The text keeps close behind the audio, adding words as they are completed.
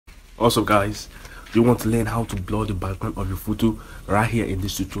Also guys, you want to learn how to blur the background of your photo? Right here in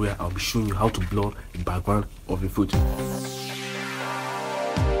this tutorial, I'll be showing you how to blur the background of your photo.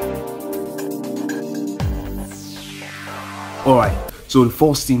 Alright, so the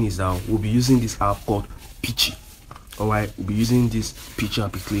first thing is that we'll be using this app called Peachy. Alright, we'll be using this Peachy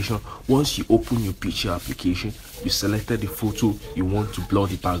application. Once you open your Peachy application, you selected the photo you want to blur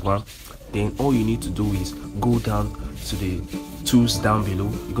the background. Then all you need to do is go down to the tools down below.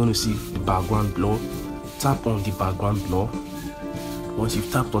 You're going to see the background blur. Tap on the background blur. Once you've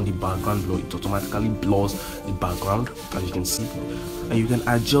tapped on the background blur, it automatically blurs the background, as you can see. And you can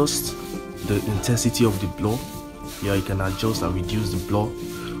adjust the intensity of the blur. Yeah, you can adjust and reduce the blur.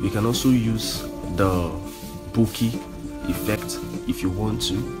 You can also use the bokeh effect if you want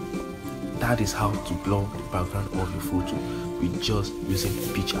to. That is how to blur the background of your photo with just using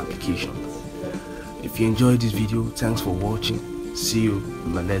the Peachy application. If you enjoyed this video, thanks for watching. See you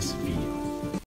in my next video.